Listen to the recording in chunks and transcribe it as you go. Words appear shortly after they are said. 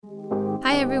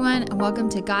Hi, everyone, and welcome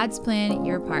to God's Plan,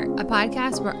 Your Part, a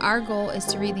podcast where our goal is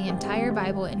to read the entire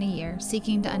Bible in a year,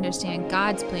 seeking to understand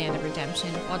God's plan of redemption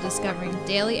while discovering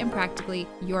daily and practically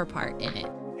your part in it.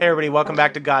 Hey, everybody, welcome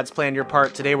back to God's Plan, Your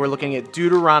Part. Today we're looking at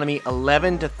Deuteronomy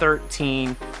 11 to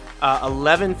 13.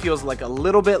 11 feels like a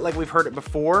little bit like we've heard it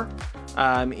before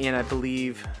in, I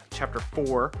believe, chapter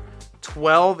 4.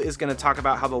 12 is going to talk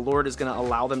about how the Lord is going to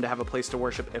allow them to have a place to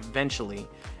worship eventually.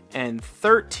 And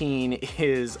 13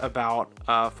 is about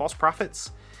false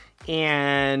prophets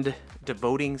and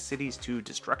devoting cities to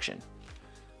destruction.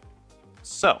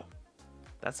 So,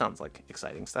 that sounds like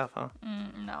exciting stuff, huh?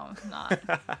 No, it's not.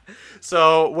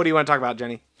 So, what do you want to talk about,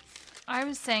 Jenny? I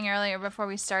was saying earlier before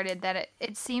we started that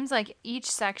it seems like each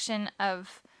section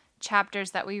of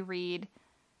chapters that we read,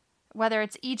 whether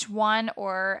it's each one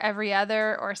or every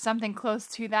other or something close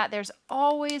to that, there's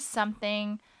always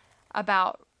something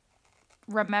about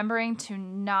remembering to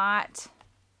not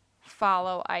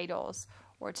follow idols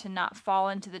or to not fall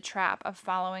into the trap of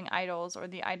following idols or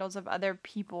the idols of other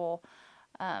people.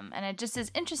 And it just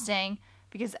is interesting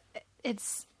because it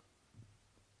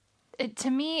to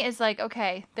me is like,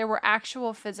 okay, there were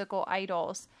actual physical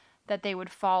idols that they would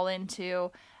fall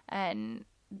into, and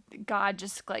God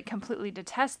just like completely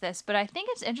detests this. But I think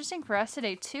it's interesting for us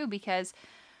today too, because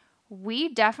we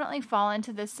definitely fall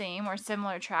into the same or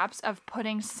similar traps of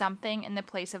putting something in the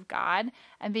place of God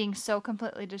and being so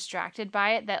completely distracted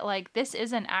by it that like this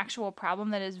is an actual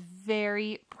problem that is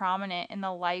very prominent in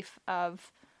the life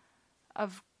of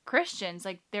Christians.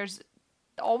 Like there's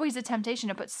always a temptation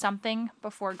to put something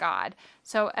before God.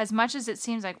 So as much as it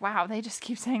seems like, wow, they just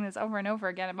keep saying this over and over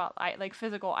again about like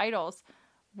physical idols,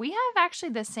 we have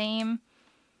actually the same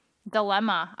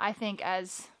dilemma, I think,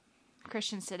 as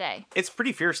Christians today. It's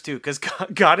pretty fierce too, because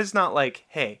God is not like,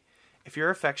 hey, if your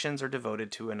affections are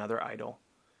devoted to another idol,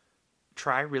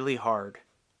 try really hard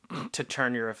to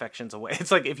turn your affections away.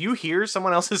 It's like if you hear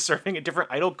someone else is serving a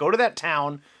different idol, go to that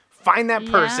town, find that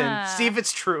person, see if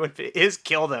it's true. If it is,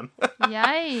 kill them.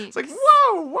 Yikes! It's like,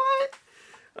 whoa,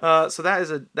 what? So that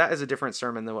is a different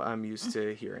sermon than what I'm used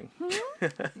to hearing.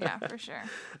 Yeah, for sure.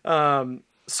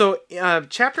 So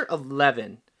chapter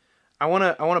 11. I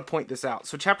want to point this out.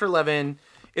 So chapter 11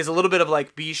 is a little bit of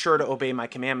like, be sure to obey my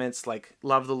commandments, like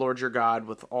love the Lord your God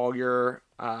with all your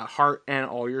heart and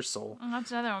all your soul. And that's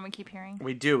another one we keep hearing.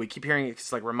 We do. We keep hearing it.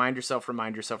 It's like, remind yourself,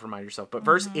 remind yourself, remind yourself. But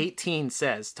verse 18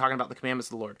 says, talking about the commandments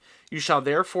of the Lord, you shall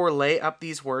therefore lay up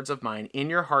these words of mine in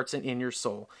your hearts and in your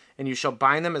soul, and you shall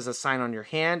bind them as a sign on your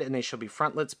hand, and they shall be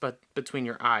frontlets but between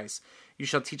your eyes. You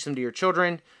shall teach them to your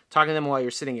children, talking to them while you're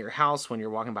sitting at your house, when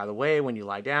you're walking by the way, when you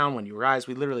lie down, when you rise.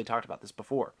 We literally talked about this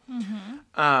before.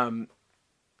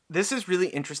 This is really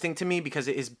interesting to me because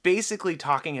it is basically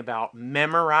talking about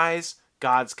memorize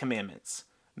God's commandments.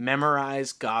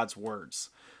 Memorize God's words.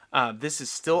 This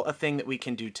is still a thing that we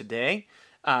can do today.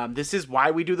 This is why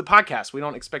we do the podcast. We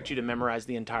don't expect you to memorize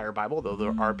the entire Bible, though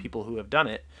there are people who have done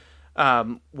it.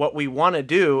 What we want to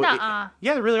do... Nuh-uh.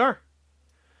 Yeah, there really are.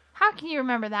 How can you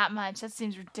remember that much? That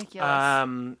seems ridiculous.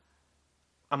 I'm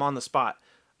on the spot.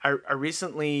 I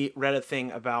recently read a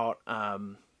thing about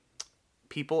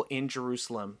people in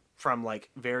Jerusalem from like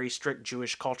very strict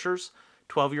Jewish cultures.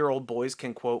 12-year-old boys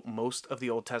can quote most of the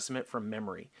Old Testament from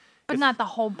memory. But not the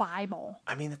whole Bible.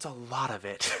 I mean, it's a lot of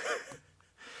it.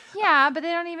 Yeah, but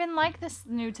they don't even like this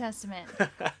New Testament.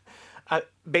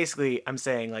 Basically, I'm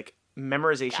saying like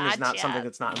memorization is not something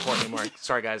that's not important anymore.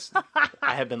 Sorry, guys.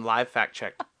 I have been live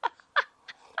fact-checked.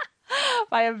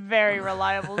 By a very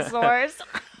reliable source.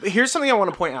 Here's something I want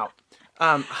to point out.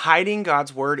 Hiding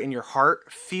God's word in your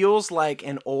heart feels like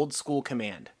an old school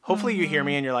command. Hopefully you hear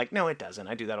me and you're like, no, it doesn't.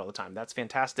 I do that all the time. That's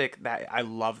fantastic. I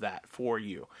love that for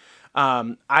you.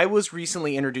 I was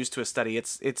recently introduced to a study.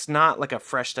 It's not like a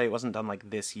fresh study. It wasn't done like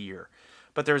this year.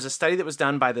 But there was a study that was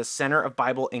done by the Center of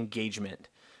Bible Engagement.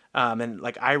 And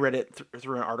like I read it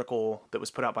through an article that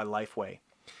was put out by Lifeway.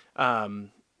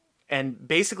 And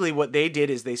basically what they did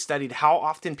is they studied how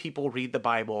often people read the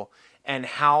Bible and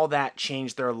how that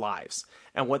changed their lives.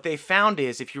 And what they found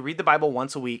is if you read the Bible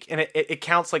once a week, and it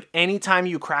counts like any time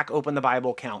you crack open the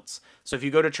Bible counts. So if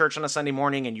you go to church on a Sunday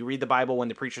morning and you read the Bible when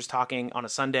the preacher's talking on a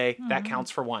Sunday, that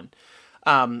counts for one.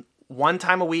 One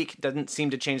time a week didn't seem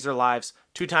to change their lives.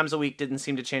 2 times a week didn't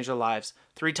seem to change their lives.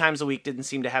 3 times a week didn't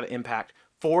seem to have impact.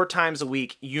 4 times a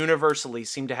week universally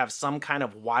seemed to have some kind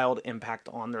of wild impact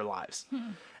on their lives.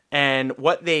 And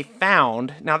what they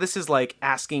found, now this is like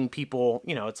asking people,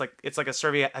 you know, it's like a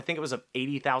survey. I think it was of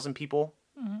 80,000 people.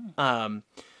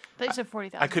 They said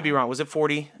 40,000. I could be wrong. Was it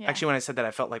 40? Yeah. Actually, when I said that,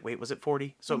 I felt like, wait, was it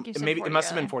 40? So you said maybe 40 it must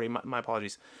have been earlier. 40. My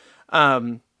apologies.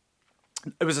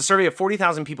 it was a survey of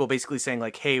 40,000 people basically saying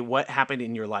like, hey, what happened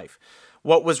in your life?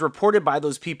 What was reported by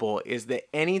those people is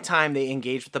that anytime they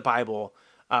engaged with the Bible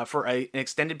for an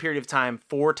extended period of time,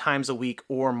 4 times a week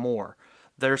or more,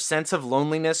 their sense of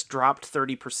loneliness dropped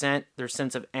 30%. Their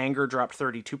sense of anger dropped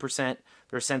 32%.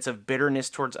 Their sense of bitterness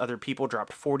towards other people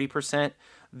dropped 40%.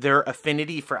 Their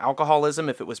affinity for alcoholism,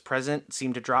 if it was present,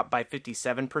 seemed to drop by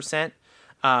 57%.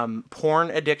 Porn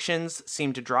addictions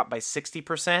seemed to drop by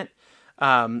 60%.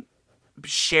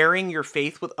 Sharing your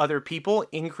faith with other people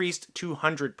increased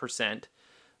 200%.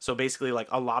 So basically, like,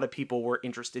 a lot of people were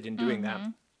interested in doing that.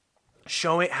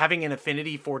 Having an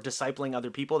affinity for discipling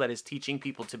other people, that is teaching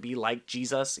people to be like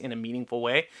Jesus in a meaningful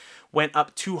way, went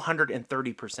up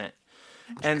 230%.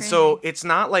 And so it's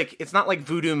not like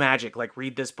voodoo magic, like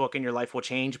read this book and your life will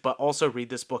change, but also read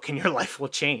this book and your life will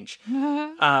change.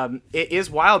 It is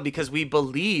wild because we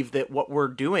believe that what we're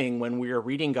doing when we are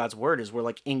reading God's word is we're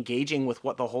like engaging with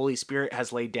what the Holy Spirit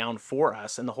has laid down for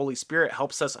us. And the Holy Spirit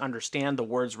helps us understand the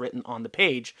words written on the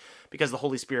page because the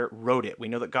Holy Spirit wrote it. We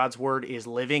know that God's word is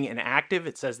living and active.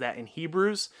 It says that in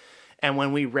Hebrews. And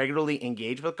when we regularly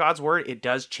engage with God's word, it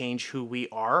does change who we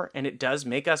are, and it does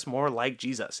make us more like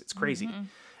Jesus. It's crazy.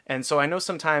 And so I know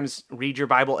sometimes read your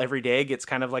Bible every day gets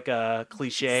kind of like a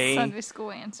cliche Sunday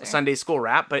school answer. Sunday school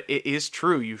rap, but it is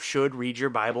true. You should read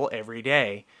your Bible every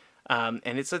day. And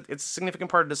it's a significant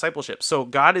part of discipleship. So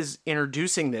God is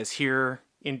introducing this here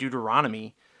in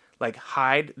Deuteronomy, like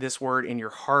hide this word in your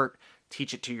heart,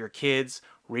 teach it to your kids,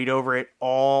 read over it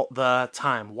all the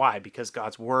time. Why? Because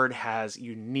God's word has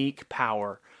unique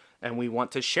power and we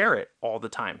want to share it all the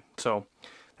time. So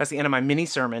that's the end of my mini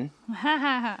sermon.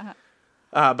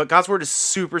 But God's word is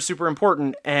super, super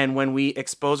important. And when we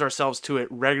expose ourselves to it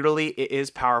regularly, it is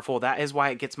powerful. That is why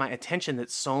it gets my attention that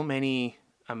so many,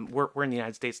 we're in the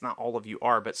United States, not all of you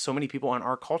are, but so many people in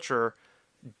our culture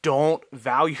don't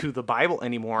value the Bible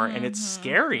anymore. And it's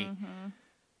scary.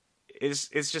 It's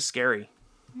just scary.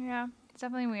 Yeah.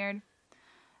 Definitely weird.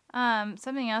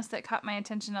 Something else that caught my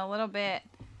attention a little bit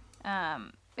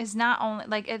is not only,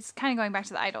 like, it's kind of going back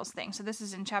to the idols thing. So this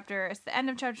is it's the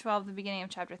end of chapter 12, the beginning of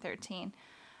chapter 13.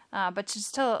 But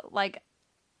just to, like,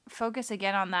 focus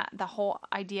again on the whole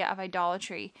idea of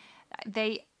idolatry.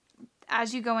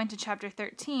 As you go into chapter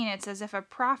 13, it says, if a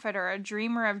prophet or a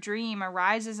dreamer of dream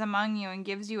arises among you and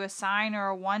gives you a sign or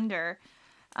a wonder,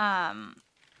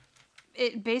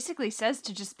 it basically says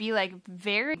to just be, like,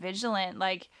 very vigilant.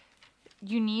 Like,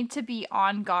 you need to be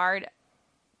on guard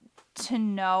to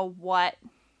know what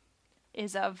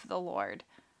is of the Lord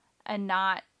and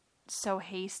not so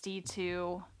hasty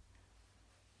to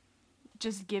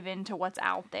just give in to what's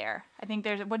out there. I think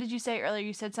what did you say earlier?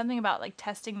 You said something about, like,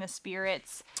 testing the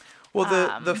spirits.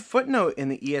 Well, the footnote in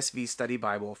the ESV Study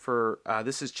Bible for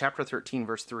this is chapter 13,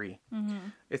 verse 3.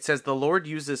 It says, the Lord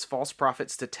uses false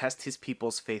prophets to test his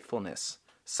people's faithfulness.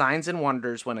 Signs and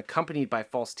wonders, when accompanied by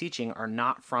false teaching, are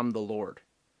not from the Lord.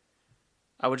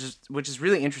 Which is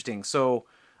really interesting. So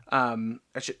I'm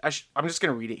just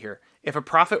going to read it here. If a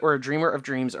prophet or a dreamer of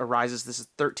dreams arises, this is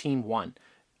 13:1.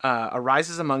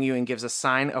 Arises among you and gives a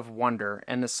sign of wonder,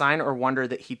 and the sign or wonder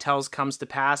that he tells comes to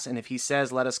pass, and if he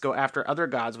says, let us go after other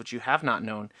gods which you have not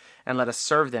known, and let us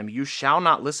serve them, you shall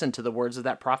not listen to the words of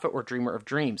that prophet or dreamer of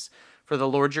dreams. For the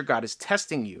Lord your God is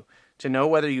testing you, to know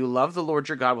whether you love the Lord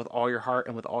your God with all your heart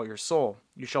and with all your soul.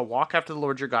 You shall walk after the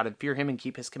Lord your God and fear him and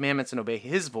keep his commandments and obey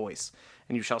his voice,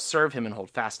 and you shall serve him and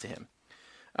hold fast to him.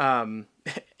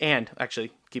 And,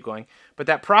 actually, keep going. But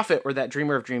that prophet or that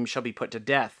dreamer of dreams shall be put to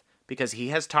death, because he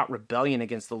has taught rebellion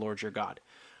against the Lord your God.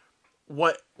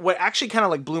 What actually kind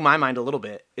of like blew my mind a little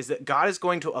bit is that God is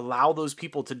going to allow those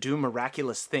people to do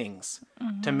miraculous things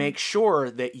to make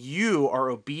sure that you are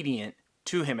obedient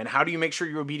to him. And how do you make sure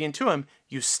you're obedient to him?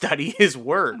 You study his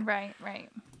word. Right.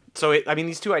 So,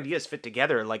 these two ideas fit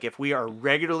together. Like, if we are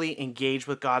regularly engaged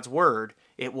with God's word,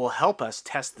 it will help us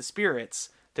test the spirits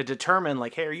to determine,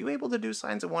 like, hey, are you able to do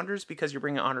signs and wonders because you're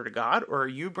bringing honor to God, or are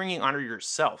you bringing honor to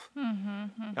yourself?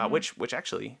 Which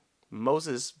actually,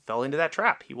 Moses fell into that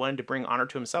trap. He wanted to bring honor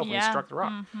to himself when he struck the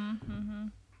rock.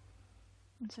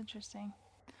 That's interesting.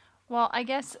 Well, I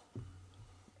guess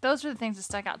those are the things that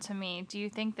stuck out to me. Do you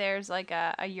think there's, like,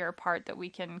 a your part that we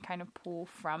can kind of pull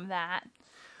from that?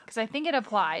 Because I think it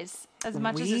applies as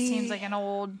much as it seems like an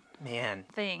old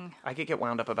thing. I could get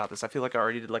wound up about this. I feel like I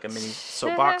already did, like, a mini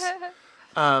soapbox.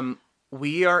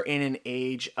 We are in an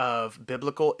age of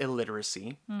biblical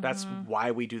illiteracy. That's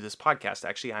why we do this podcast.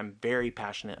 Actually, I'm very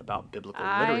passionate about biblical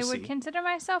literacy. I would consider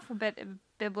myself a bit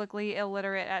biblically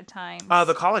illiterate at times.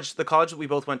 The college that we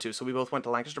both went to. So we both went to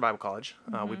Lancaster Bible College.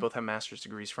 We both have master's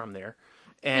degrees from there.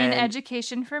 And in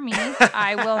education for me,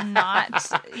 I will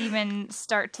not even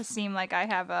start to seem like I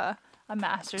have a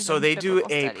master's so in they do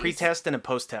biblical a studies. pre-test and a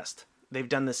post-test. They've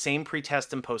done the same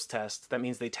pre-test and post-test. That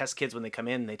means they test kids when they come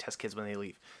in, and they test kids when they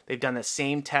leave. They've done the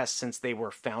same test since they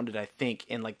were founded, I think,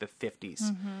 in like the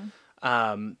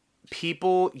 50s.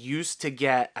 People used to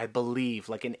get, I believe,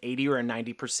 like an 80 or a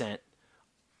 90%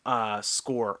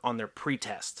 score on their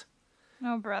pre-test.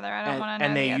 Oh, brother, I don't want to know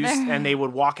And they the other. and they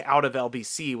would walk out of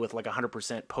LBC with like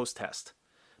 100% post-test.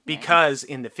 Because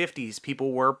in the 50s,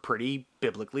 people were pretty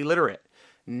biblically literate.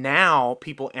 Now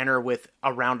people enter with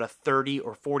around a 30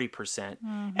 or 40%.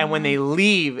 And when they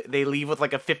leave with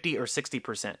like a 50 or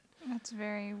 60%. That's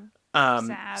very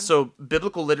sad. So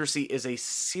biblical literacy is a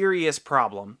serious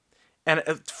problem. And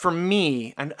for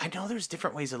me, and I know there's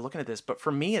different ways of looking at this, but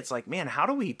for me, it's like, man, how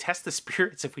do we test the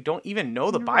spirits if we don't even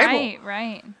know the Bible?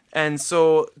 Right. And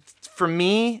so for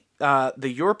me,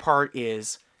 your part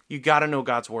is you got to know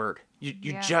God's word.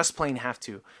 You just plain have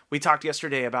to. We talked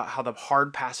yesterday about how the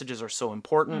hard passages are so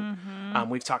important.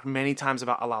 We've talked many times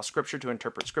about allow Scripture to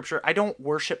interpret Scripture. I don't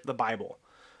worship the Bible.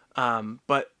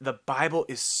 But the Bible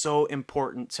is so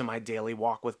important to my daily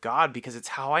walk with God because it's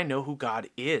how I know who God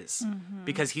is.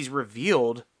 Because he's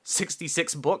revealed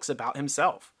 66 books about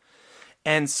himself.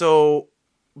 And so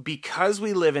because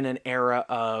we live in an era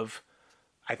of,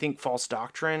 I think, false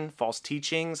doctrine, false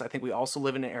teachings, I think we also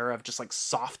live in an era of just like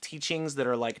soft teachings that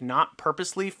are like not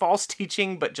purposely false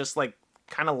teaching, but just like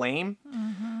kind of lame.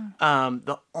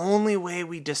 The only way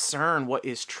we discern what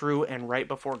is true and right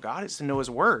before God is to know his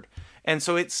word. And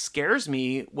so it scares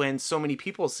me when so many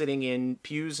people sitting in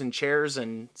pews and chairs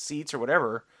and seats or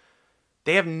whatever,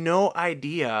 they have no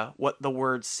idea what the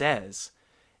word says.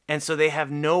 And so they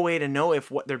have no way to know if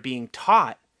what they're being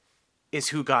taught is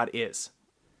who God is.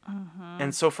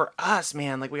 And so for us,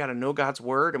 man, like we got to know God's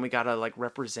word and we got to like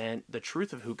represent the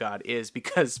truth of who God is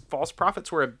because false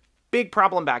prophets were a big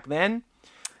problem back then.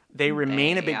 They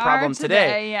remain a big problem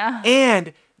today. Yeah.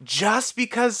 And just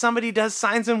because somebody does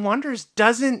signs and wonders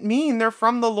doesn't mean they're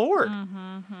from the Lord.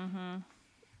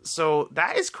 So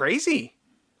that is crazy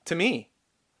to me.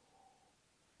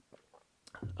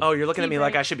 Oh, you're looking at me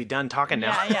like I should be done talking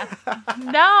now. Yeah.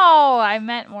 No, I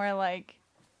meant more like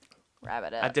wrap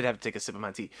it up. I did have to take a sip of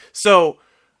my tea. So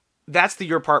that's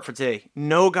your part for today.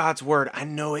 Know God's word. I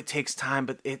know it takes time,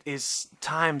 but it is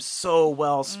time so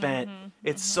well spent.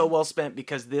 It's so well spent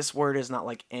because this word is not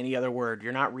like any other word.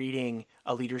 You're not reading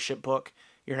a leadership book.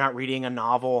 You're not reading a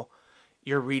novel.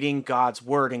 You're reading God's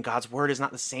word, and God's word is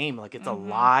not the same. Like it's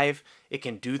alive. It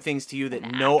can do things to you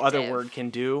that no other word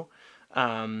can do.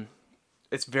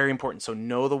 It's very important. So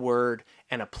know the word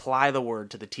and apply the word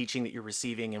to the teaching that you're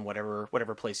receiving in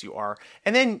whatever place you are.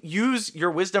 And then use your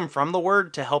wisdom from the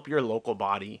word to help your local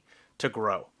body to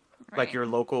grow. Right. Like your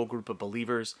local group of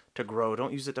believers to grow.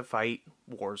 Don't use it to fight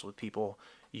wars with people.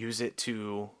 Use it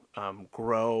to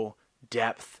grow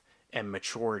depth and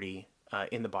maturity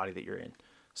in the body that you're in.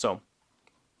 So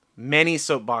many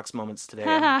soapbox moments today.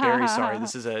 I'm very sorry.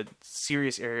 This is a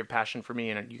serious area of passion for me,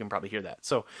 and you can probably hear that.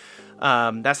 So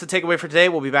that's the takeaway for today.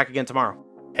 We'll be back again tomorrow.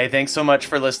 Hey, thanks so much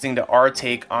for listening to our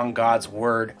take on God's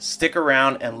Word. Stick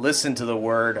around and listen to the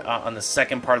Word on the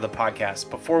second part of the podcast.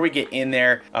 Before we get in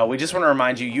there, we just want to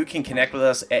remind you, you can connect with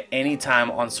us at any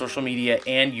time on social media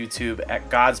and YouTube at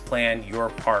God's Plan, Your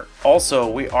Part. Also,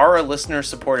 we are a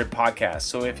listener-supported podcast,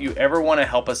 so if you ever want to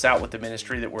help us out with the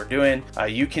ministry that we're doing,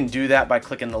 you can do that by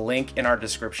clicking the link in our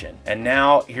description. And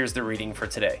now, here's the reading for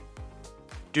today.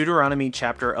 Deuteronomy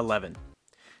chapter 11.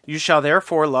 You shall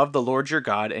therefore love the Lord your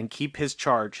God and keep his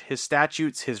charge, his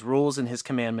statutes, his rules, and his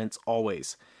commandments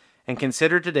always. And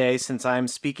consider today, since I am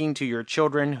speaking to your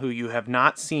children who you have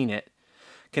not seen it,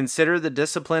 consider the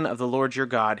discipline of the Lord your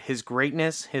God, his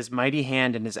greatness, his mighty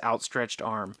hand, and his outstretched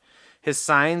arm, his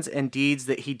signs and deeds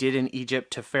that he did in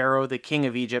Egypt to Pharaoh, the king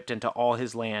of Egypt, and to all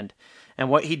his land, and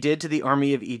what he did to the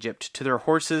army of Egypt, to their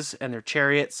horses and their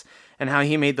chariots, and how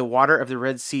he made the water of the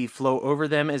Red Sea flow over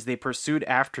them as they pursued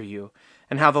after you,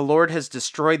 and how the Lord has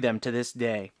destroyed them to this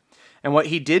day, and what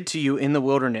he did to you in the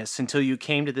wilderness until you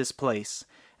came to this place,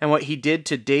 and what he did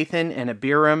to Dathan and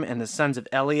Abiram and the sons of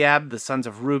Eliab, the sons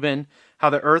of Reuben, how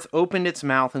the earth opened its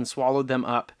mouth and swallowed them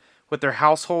up, with their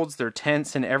households, their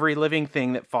tents, and every living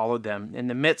thing that followed them, in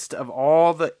the midst of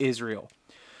all the Israel.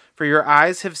 For your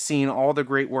eyes have seen all the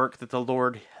great work that the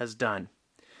Lord has done.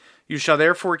 You shall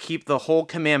therefore keep the whole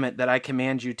commandment that I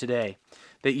command you today,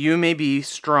 that you may be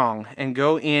strong, and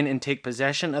go in and take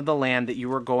possession of the land that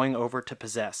you are going over to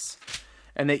possess,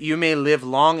 and that you may live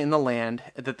long in the land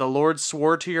that the Lord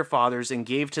swore to your fathers and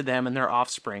gave to them and their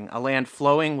offspring, a land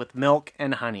flowing with milk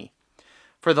and honey.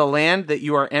 For the land that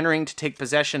you are entering to take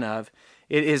possession of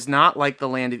It is not like the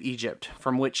land of Egypt,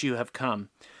 from which you have come,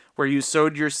 where you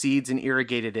sowed your seeds and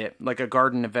irrigated it, like a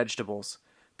garden of vegetables.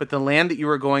 But the land that you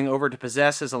are going over to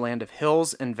possess is a land of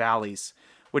hills and valleys,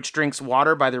 which drinks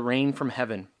water by the rain from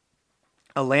heaven,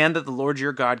 a land that the Lord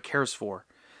your God cares for.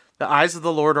 The eyes of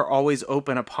the Lord are always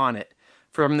open upon it,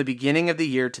 from the beginning of the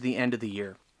year to the end of the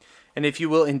year. And if you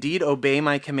will indeed obey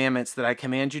my commandments that I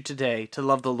command you today, to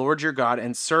love the Lord your God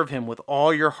and serve him with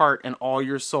all your heart and all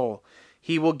your soul,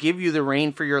 he will give you the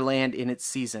rain for your land in its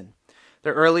season,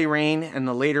 the early rain and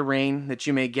the later rain, that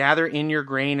you may gather in your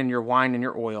grain and your wine and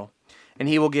your oil. And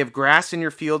he will give grass in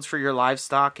your fields for your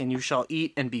livestock, and you shall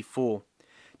eat and be full.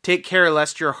 Take care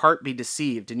lest your heart be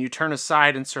deceived, and you turn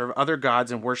aside and serve other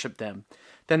gods and worship them.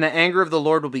 Then the anger of the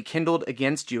Lord will be kindled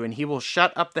against you, and he will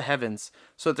shut up the heavens,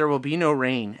 so that there will be no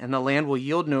rain, and the land will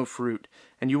yield no fruit,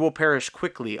 and you will perish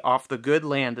quickly off the good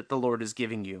land that the Lord is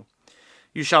giving you.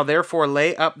 You shall therefore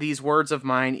lay up these words of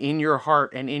mine in your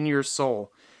heart and in your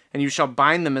soul, and you shall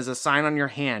bind them as a sign on your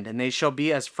hand, and they shall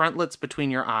be as frontlets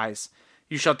between your eyes.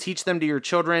 You shall teach them to your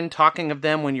children, talking of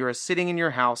them when you are sitting in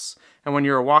your house, and when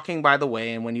you are walking by the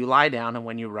way, and when you lie down, and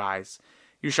when you rise.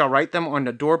 You shall write them on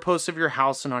the doorposts of your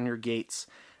house and on your gates,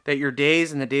 that your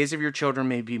days and the days of your children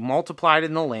may be multiplied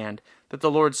in the land that the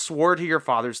Lord swore to your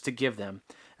fathers to give them,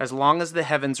 as long as the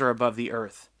heavens are above the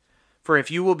earth. For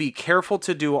if you will be careful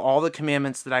to do all the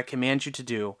commandments that I command you to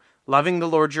do, loving the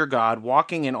Lord your God,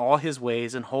 walking in all his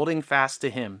ways, and holding fast to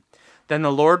him, then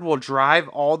the Lord will drive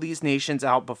all these nations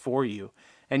out before you,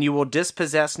 and you will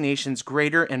dispossess nations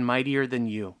greater and mightier than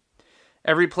you.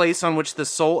 Every place on which the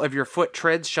sole of your foot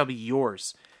treads shall be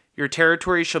yours. Your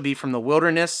territory shall be from the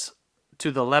wilderness to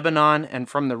the Lebanon, and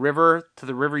from the river to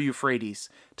the river Euphrates,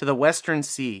 to the western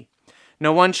sea.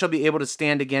 No one shall be able to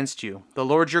stand against you. The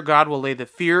Lord your God will lay the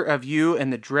fear of you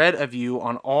and the dread of you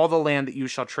on all the land that you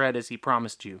shall tread, as he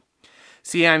promised you.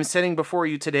 See, I am setting before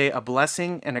you today a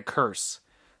blessing and a curse.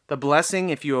 The blessing,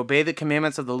 if you obey the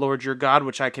commandments of the Lord your God,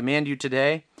 which I command you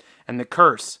today, and the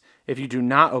curse, if you do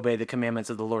not obey the commandments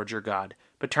of the Lord your God,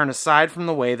 but turn aside from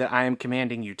the way that I am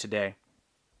commanding you today,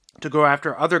 to go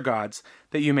after other gods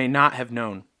that you may not have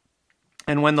known.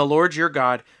 And when the Lord your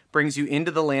God brings you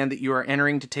into the land that you are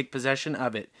entering to take possession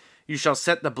of it, you shall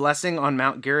set the blessing on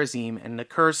Mount Gerizim and the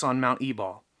curse on Mount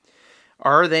Ebal.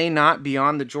 Are they not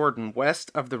beyond the Jordan,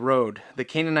 west of the road, the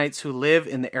Canaanites who live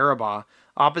in the Arabah,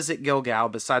 opposite Gilgal,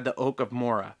 beside the oak of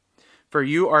Moreh? For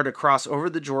you are to cross over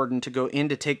the Jordan to go in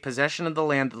to take possession of the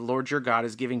land that the Lord your God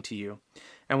is giving to you.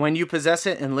 And when you possess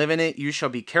it and live in it, you shall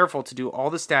be careful to do all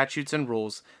the statutes and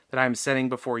rules that I am setting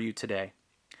before you today.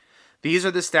 These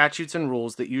are the statutes and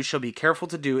rules that you shall be careful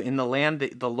to do in the land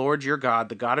that the Lord your God,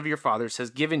 the God of your fathers, has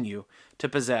given you to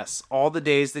possess all the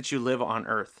days that you live on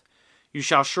earth. You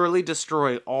shall surely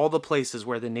destroy all the places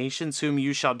where the nations whom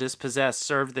you shall dispossess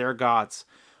serve their gods,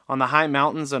 on the high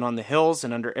mountains and on the hills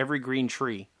and under every green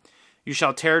tree. You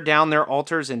shall tear down their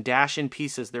altars and dash in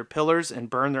pieces their pillars and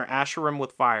burn their Asherim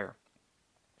with fire.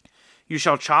 You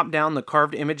shall chop down the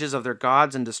carved images of their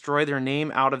gods and destroy their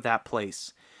name out of that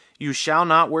place. You shall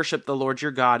not worship the Lord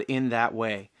your God in that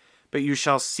way, but you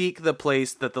shall seek the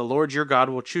place that the Lord your God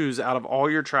will choose out of all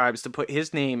your tribes to put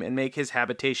his name and make his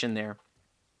habitation there.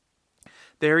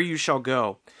 There you shall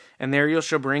go, and there you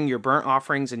shall bring your burnt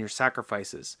offerings and your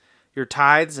sacrifices, your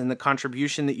tithes and the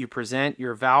contribution that you present,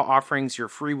 your vow offerings, your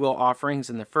freewill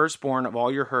offerings, and the firstborn of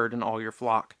all your herd and all your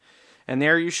flock. And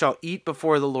there you shall eat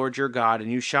before the Lord your God,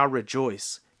 and you shall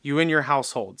rejoice, you and your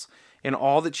households, in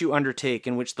all that you undertake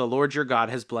in which the Lord your God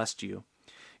has blessed you.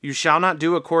 You shall not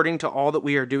do according to all that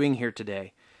we are doing here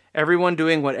today, everyone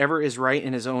doing whatever is right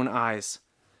in his own eyes.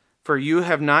 For you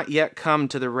have not yet come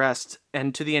to the rest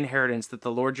and to the inheritance that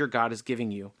the Lord your God is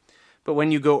giving you. But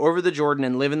when you go over the Jordan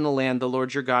and live in the land the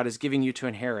Lord your God is giving you to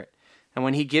inherit, and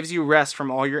when he gives you rest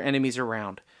from all your enemies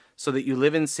around, so that you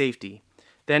live in safety,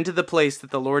 then to the place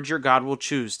that the Lord your God will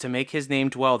choose to make his name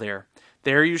dwell there,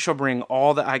 there you shall bring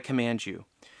all that I command you,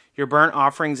 your burnt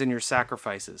offerings and your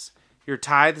sacrifices, your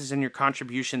tithes and your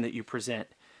contribution that you present,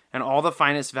 and all the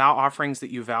finest vow offerings that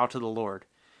you vow to the Lord.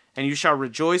 And you shall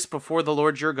rejoice before the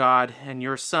Lord your God, and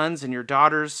your sons and your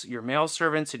daughters, your male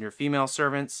servants and your female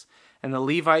servants, and the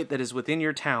Levite that is within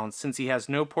your towns, since he has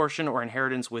no portion or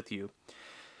inheritance with you.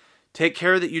 Take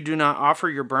care that you do not offer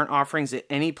your burnt offerings at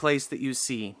any place that you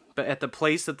see, but at the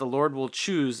place that the Lord will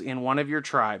choose in one of your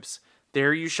tribes.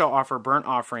 There you shall offer burnt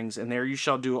offerings, and there you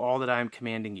shall do all that I am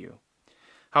commanding you.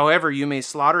 However, you may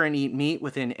slaughter and eat meat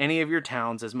within any of your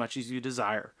towns as much as you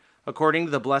desire, according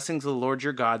to the blessings of the Lord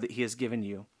your God that he has given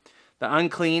you. The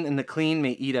unclean and the clean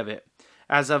may eat of it,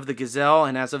 as of the gazelle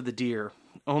and as of the deer.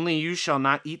 Only you shall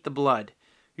not eat the blood.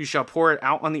 You shall pour it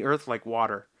out on the earth like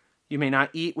water. You may not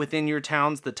eat within your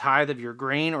towns the tithe of your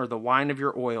grain or the wine of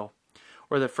your oil,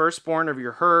 or the firstborn of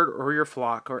your herd or your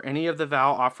flock, or any of the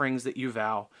vow offerings that you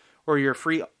vow, or your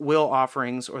free will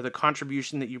offerings, or the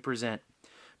contribution that you present.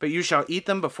 But you shall eat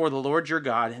them before the Lord your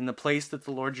God in the place that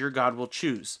the Lord your God will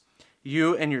choose,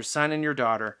 you and your son and your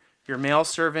daughter, your male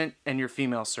servant and your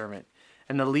female servant,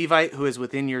 and the Levite who is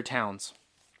within your towns.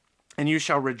 And you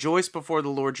shall rejoice before the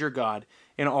Lord your God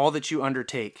in all that you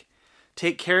undertake.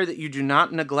 Take care that you do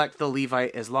not neglect the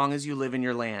Levite as long as you live in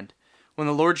your land. When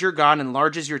the Lord your God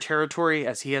enlarges your territory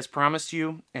as he has promised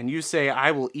you, and you say,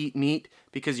 I will eat meat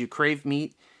because you crave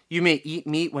meat, you may eat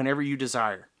meat whenever you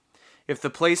desire. If the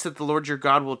place that the Lord your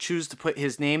God will choose to put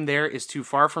his name there is too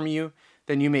far from you,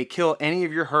 then you may kill any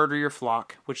of your herd or your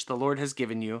flock, which the Lord has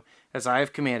given you, as I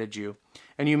have commanded you,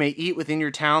 and you may eat within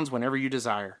your towns whenever you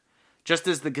desire. Just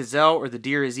as the gazelle or the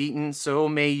deer is eaten, so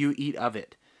may you eat of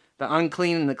it. The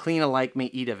unclean and the clean alike may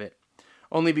eat of it.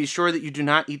 Only be sure that you do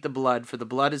not eat the blood, for the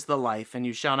blood is the life, and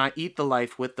you shall not eat the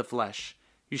life with the flesh.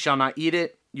 You shall not eat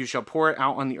it, you shall pour it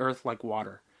out on the earth like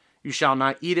water. You shall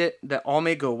not eat it, that all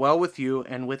may go well with you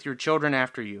and with your children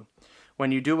after you,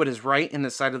 when you do what is right in the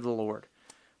sight of the Lord.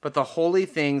 But the holy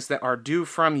things that are due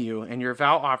from you and your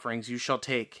vow offerings you shall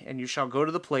take, and you shall go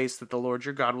to the place that the Lord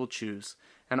your God will choose,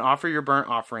 and offer your burnt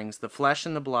offerings, the flesh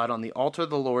and the blood, on the altar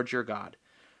of the Lord your God.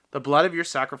 The blood of your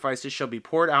sacrifices shall be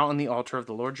poured out on the altar of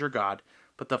the Lord your God,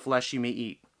 but the flesh you may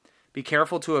eat. Be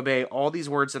careful to obey all these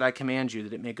words that I command you,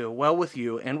 that it may go well with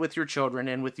you and with your children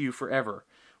and with you forever,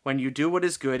 when you do what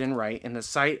is good and right in the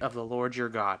sight of the Lord your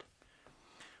God.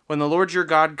 When the Lord your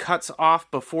God cuts off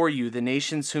before you the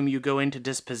nations whom you go in to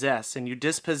dispossess, and you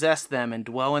dispossess them and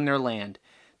dwell in their land,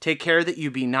 take care that you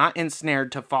be not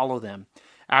ensnared to follow them,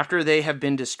 after they have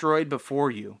been destroyed before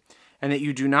you, and that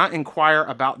you do not inquire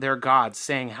about their gods,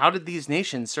 saying, How did these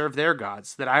nations serve their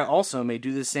gods, that I also may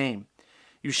do the same?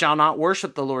 You shall not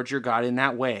worship the Lord your God in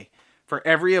that way, for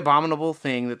every abominable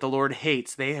thing that the Lord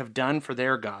hates they have done for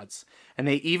their gods, and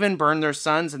they even burn their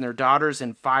sons and their daughters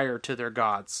in fire to their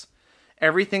gods.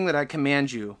 Everything that I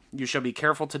command you, you shall be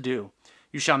careful to do.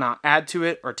 You shall not add to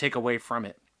it or take away from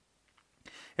it.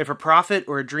 If a prophet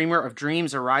or a dreamer of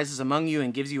dreams arises among you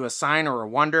and gives you a sign or a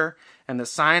wonder, and the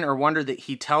sign or wonder that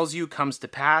he tells you comes to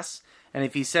pass, and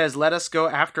if he says, Let us go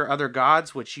after other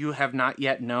gods which you have not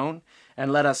yet known,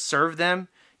 and let us serve them,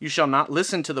 you shall not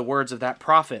listen to the words of that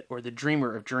prophet or the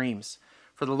dreamer of dreams.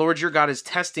 For the Lord your God is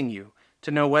testing you,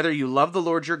 to know whether you love the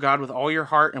Lord your God with all your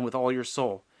heart and with all your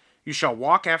soul. You shall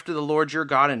walk after the Lord your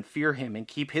God and fear him and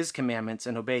keep his commandments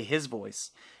and obey his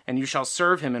voice, and you shall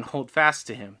serve him and hold fast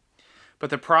to him. But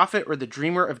the prophet or the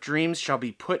dreamer of dreams shall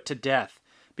be put to death,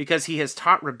 because he has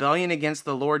taught rebellion against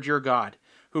the Lord your God,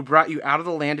 who brought you out of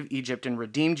the land of Egypt and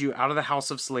redeemed you out of the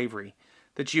house of slavery,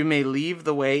 that you may leave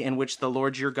the way in which the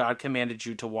Lord your God commanded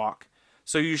you to walk.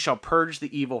 So you shall purge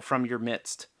the evil from your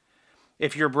midst.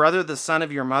 If your brother, the son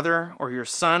of your mother, or your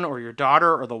son, or your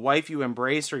daughter, or the wife you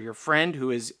embrace, or your friend who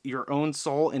is your own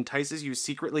soul entices you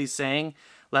secretly, saying,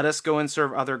 Let us go and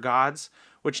serve other gods,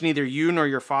 which neither you nor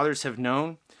your fathers have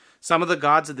known, some of the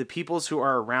gods of the peoples who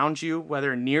are around you,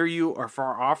 whether near you or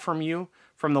far off from you,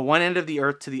 from the one end of the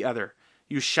earth to the other,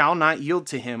 you shall not yield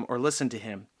to him or listen to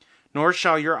him, nor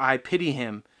shall your eye pity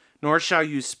him, nor shall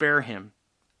you spare him,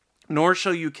 nor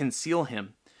shall you conceal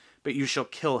him, but you shall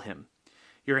kill him.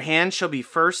 Your hand shall be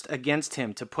first against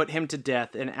him to put him to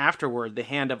death, and afterward the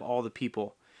hand of all the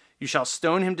people. You shall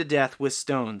stone him to death with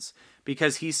stones,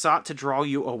 because he sought to draw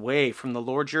you away from the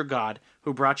Lord your God,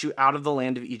 who brought you out of the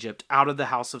land of Egypt, out of the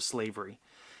house of slavery.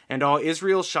 And all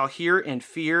Israel shall hear and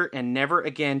fear, and never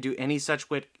again do any such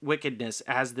wickedness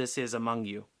as this is among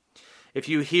you. If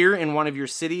you hear in one of your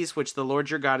cities, which the Lord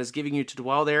your God is giving you to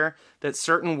dwell there, that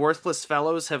certain worthless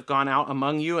fellows have gone out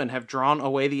among you and have drawn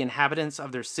away the inhabitants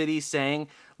of their city, saying,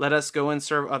 Let us go and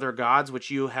serve other gods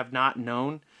which you have not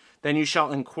known, then you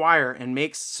shall inquire and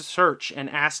make search and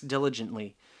ask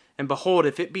diligently. And behold,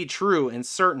 if it be true and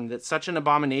certain that such an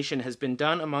abomination has been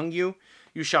done among you,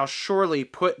 you shall surely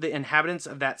put the inhabitants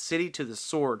of that city to the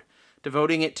sword,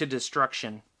 devoting it to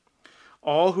destruction,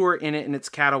 all who are in it and its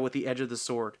cattle with the edge of the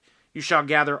sword. You shall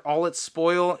gather all its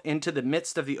spoil into the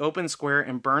midst of the open square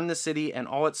and burn the city and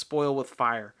all its spoil with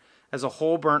fire, as a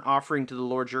whole burnt offering to the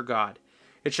Lord your God.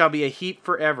 It shall be a heap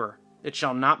forever. It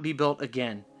shall not be built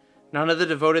again. None of the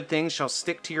devoted things shall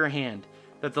stick to your hand,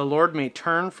 that the Lord may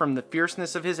turn from the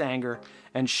fierceness of his anger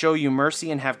and show you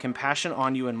mercy and have compassion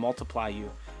on you and multiply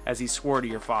you, as he swore to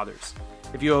your fathers.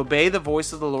 If you obey the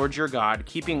voice of the Lord your God,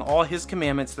 keeping all his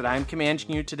commandments that I am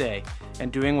commanding you today, and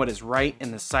doing what is right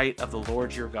in the sight of the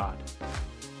Lord your God.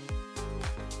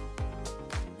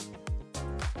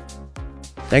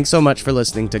 Thanks so much for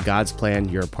listening to God's Plan,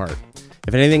 Your Part.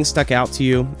 If anything stuck out to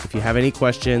you, if you have any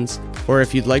questions, or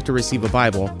if you'd like to receive a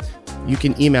Bible, you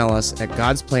can email us at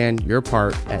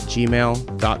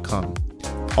godsplанyourpart@gmail.com.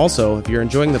 Also, if you're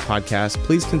enjoying the podcast,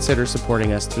 please consider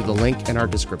supporting us through the link in our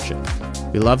description.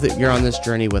 We love that you're on this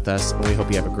journey with us, and we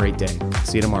hope you have a great day.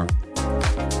 See you tomorrow.